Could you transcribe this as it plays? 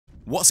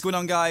What's going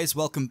on, guys?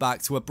 Welcome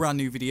back to a brand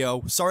new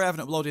video. Sorry I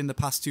haven't uploaded in the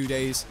past 2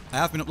 days. I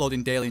have been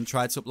uploading daily and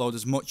tried to upload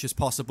as much as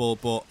possible,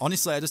 but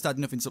honestly I just had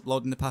nothing to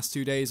upload in the past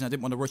 2 days and I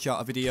didn't want to rush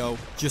out a video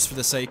just for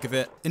the sake of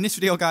it. In this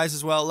video, guys,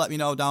 as well, let me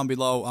know down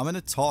below. I'm going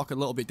to talk a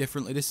little bit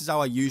differently. This is how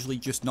I usually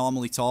just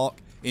normally talk.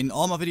 In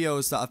all my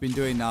videos that I've been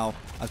doing now,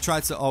 I've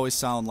tried to always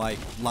sound like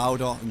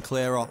louder and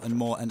clearer and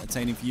more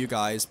entertaining for you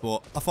guys,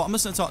 but I thought I'm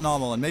just going to talk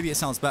normal and maybe it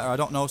sounds better, I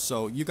don't know,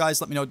 so you guys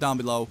let me know down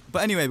below.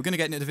 But anyway, we're going to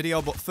get into the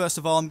video, but first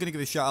of all, I'm going to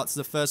give a shout out to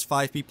the first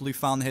 5 people who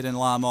found the hidden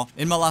llama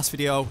in my last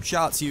video.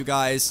 Shout out to you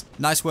guys.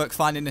 Nice work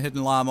finding the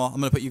hidden llama.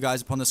 I'm going to put you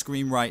guys up on the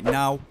screen right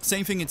now.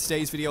 Same thing in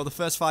today's video. The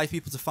first 5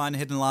 people to find the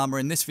hidden llama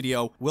in this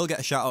video will get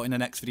a shout out in the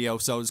next video,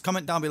 so just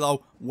comment down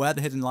below where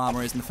the hidden llama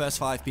is and the first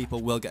 5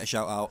 people will get a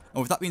shout out.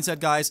 And with that being said,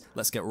 guys,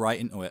 let's get right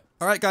into it.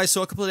 Alright guys,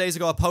 so a couple of days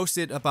ago I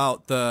posted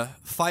about the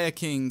Fire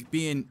King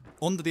being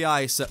under the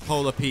ice at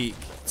Polar Peak,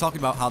 talking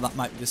about how that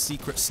might be the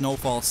secret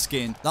Snowfall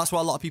skin. That's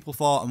what a lot of people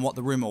thought and what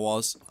the rumor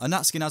was. And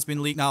that skin has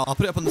been leaked now. I'll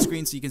put it up on the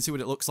screen so you can see what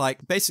it looks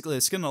like. Basically,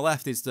 the skin on the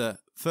left is the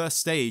first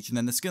stage, and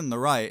then the skin on the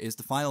right is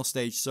the final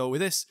stage. So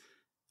with this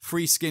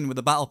free skin with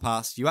the battle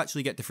pass, you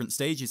actually get different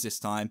stages this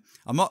time.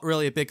 I'm not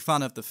really a big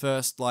fan of the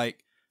first,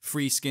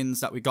 free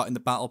skins that we got in the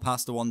battle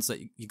pass, the ones that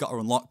you got to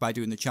unlock by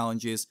doing the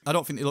challenges. I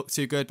don't think they look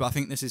too good, but I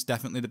think this is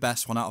definitely the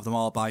best one out of them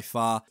all by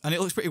far. And it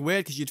looks pretty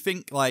weird because you'd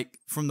think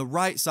from the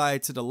right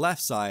side to the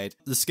left side,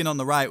 the skin on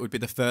the right would be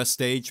the first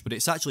stage, but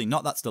it's actually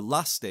not. That's the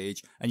last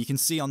stage. And you can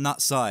see on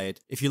that side,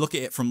 if you look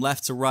at it from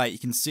left to right, you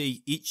can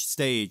see each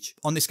stage.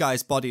 On this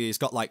guy's body, he's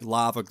got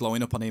lava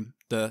glowing up on him.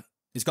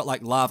 He's got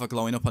lava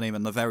glowing up on him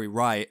on the very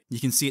right. You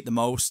can see it the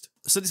most.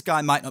 So this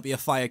guy might not be a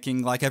Fire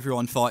King like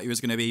everyone thought he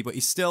was going to be, but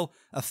he's still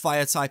a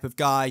fire type of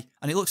guy.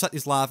 And it looks like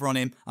there's lava on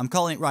him. I'm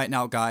calling it right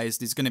now, guys.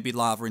 There's going to be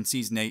lava in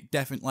Season 8,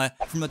 definitely.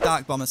 From the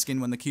Dark Bomber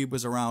skin when the cube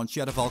was around, she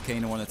had a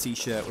volcano on a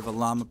t-shirt with a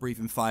llama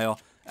breathing fire.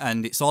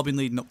 And it's all been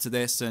leading up to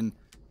this, and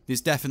there's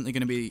definitely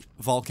going to be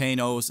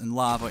volcanoes and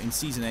lava in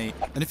Season 8.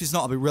 And if it's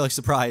not, I'll be really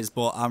surprised,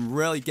 but I'm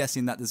really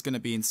guessing that there's going to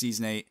be in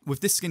Season 8.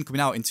 With this skin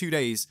coming out in 2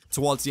 days,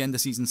 towards the end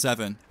of Season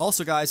 7.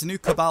 Also, guys, a new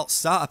Cobalt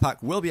starter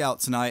pack will be out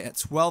tonight at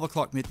 12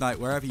 o'clock midnight,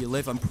 wherever you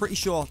live. I'm pretty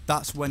sure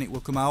that's when it will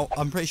come out.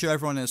 I'm pretty sure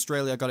everyone in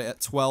Australia got it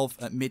at 12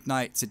 at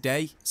midnight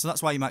today. So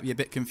that's why you might be a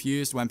bit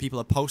confused when people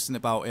are posting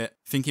about it,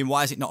 thinking,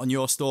 why is it not on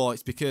your store?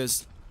 It's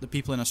because the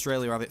people in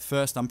Australia have it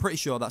first. I'm pretty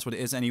sure that's what it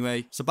is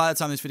anyway. So by the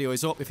time this video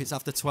is up, if it's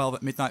after 12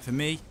 at midnight for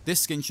me, this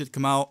skin should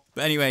come out.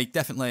 But anyway,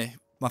 definitely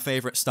my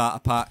favorite starter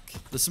pack.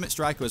 The Summit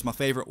Striker was my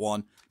favorite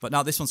one, but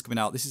now this one's coming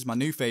out. This is my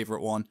new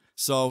favorite one.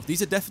 So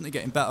these are definitely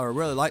getting better. I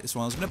really like this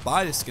one. I was going to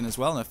buy this skin as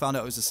well, and I found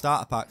out it was a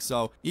starter pack.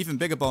 So even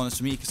bigger bonus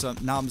for me, because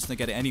now I'm just going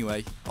to get it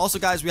anyway. Also,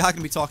 guys, we are going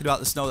to be talking about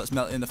the snow that's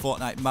melting in the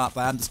Fortnite map.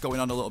 I am just going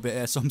on a little bit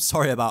here, so I'm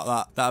sorry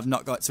about that I've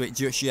not got to it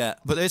just yet.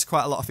 But there's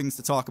quite a lot of things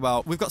to talk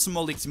about. We've got some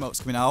more leaked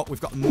emotes coming out. We've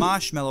got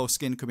Marshmallow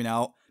skin coming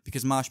out,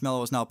 because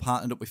Marshmallow is now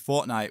partnered up with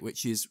Fortnite,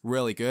 which is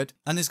really good.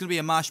 And there's going to be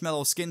a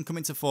Marshmallow skin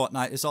coming to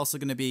Fortnite. There's also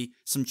going to be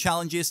some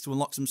challenges to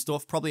unlock some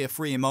stuff, probably a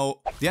free emote.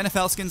 The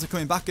NFL skins are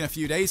coming back in a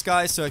few days,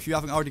 guys, so if you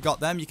haven't already got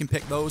them, you can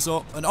pick those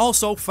up. And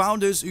also,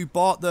 founders who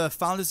bought the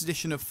Founders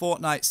Edition of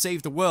Fortnite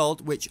Save the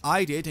World, which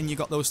I did, and you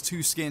got those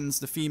 2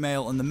 skins, the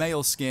female and the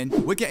male skin,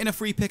 we're getting a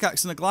free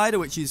pickaxe and a glider,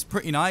 which is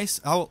pretty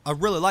nice. I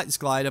really like this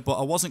glider, but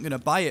I wasn't going to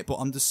buy it, but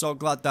I'm just so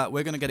glad that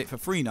we're going to get it for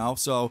free now,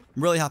 so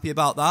I'm really happy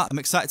about that. I'm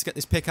excited to get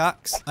this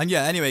pickaxe. And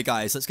yeah, anyway,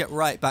 guys, let's get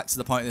right back to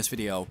the point of this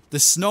video. The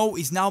snow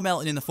is now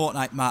melting in the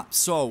Fortnite map.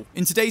 So,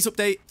 in today's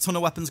update, a ton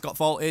of weapons got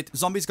vaulted.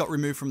 Zombies got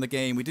removed from the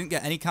game. We didn't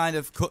get any kind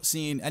of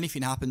cutscene,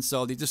 anything happened,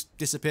 so they just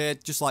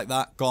disappeared, just like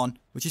that, gone.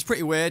 Which is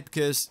pretty weird,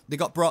 because they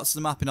got brought to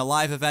the map in a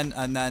live event,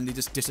 and then they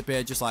just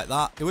disappeared just like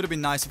that. It would have been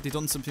nice if they'd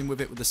done something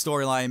with it with the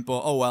storyline,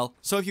 but oh well.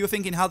 So if you were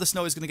thinking how the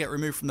snow is going to get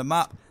removed from the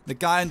map, the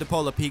guy under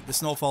Polar Peak, the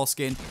Snowfall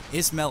skin,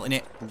 is melting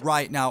it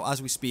right now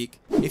as we speak.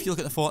 If you look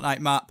at the Fortnite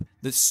map,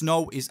 the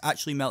snow is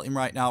actually melting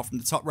right now from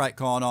the top right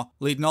corner,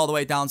 leading all the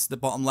way down to the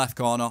bottom left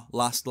corner,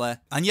 lastly.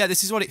 And yeah,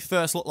 this is what it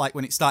first looked like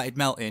when it started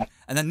melting.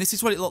 And then this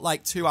is what it looked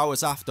like 2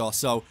 hours after.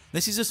 So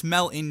this is just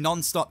melting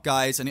non-stop,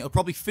 guys. And it'll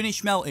probably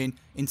finish melting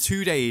in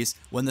 2 days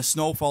when the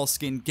Snowfall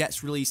skin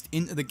gets released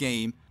into the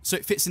game. So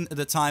it fits into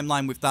the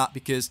timeline with that,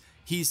 because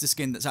he's the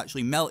skin that's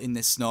actually melting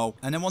this snow.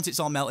 And then once it's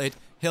all melted,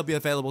 he'll be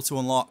available to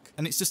unlock,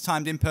 and it's just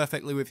timed in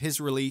perfectly with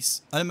his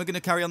release. And then we're going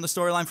to carry on the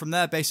storyline from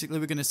there. Basically,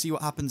 we're going to see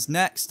what happens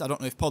next. I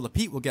don't know if Polar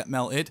Pete will get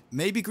melted.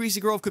 Maybe Greasy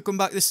Grove could come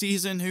back this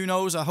season. Who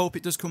knows? I hope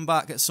it does come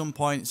back at some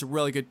point. It's a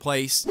really good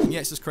place. And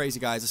yeah, it's just crazy,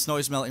 guys. The snow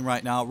is melting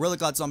right now. Really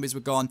glad zombies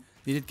were gone.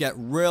 They did get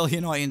really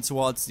annoying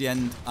towards the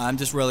end. I'm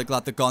just really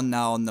glad they're gone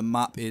now, and the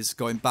map is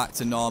going back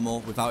to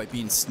normal without it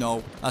being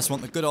snow. I just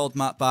want the good old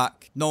map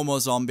back. No more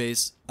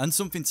zombies. And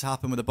something to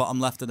happen with the bottom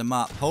left of the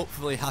map.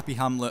 Hopefully Happy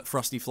Hamlet,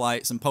 Frosty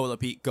Flights, and Polar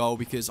Peak go,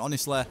 because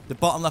honestly, the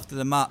bottom left of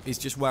the map is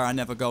just where I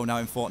never go now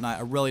in Fortnite.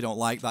 I really don't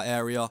like that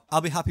area.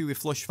 I'll be happy with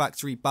Flush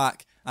Factory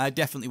back. I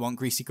definitely want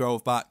Greasy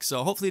Grove back,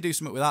 so hopefully they do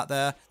something with that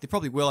there. They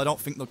probably will. I don't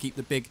think they'll keep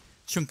the big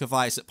chunk of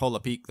ice at Polar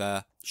Peak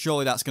there.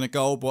 Surely that's going to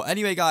go. But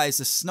anyway, guys,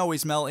 the snow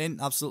is melting.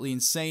 Absolutely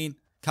insane.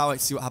 Can't wait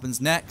to see what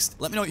happens next.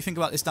 Let me know what you think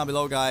about this down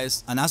below,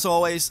 guys. And as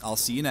always, I'll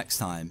see you next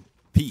time.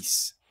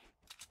 Peace.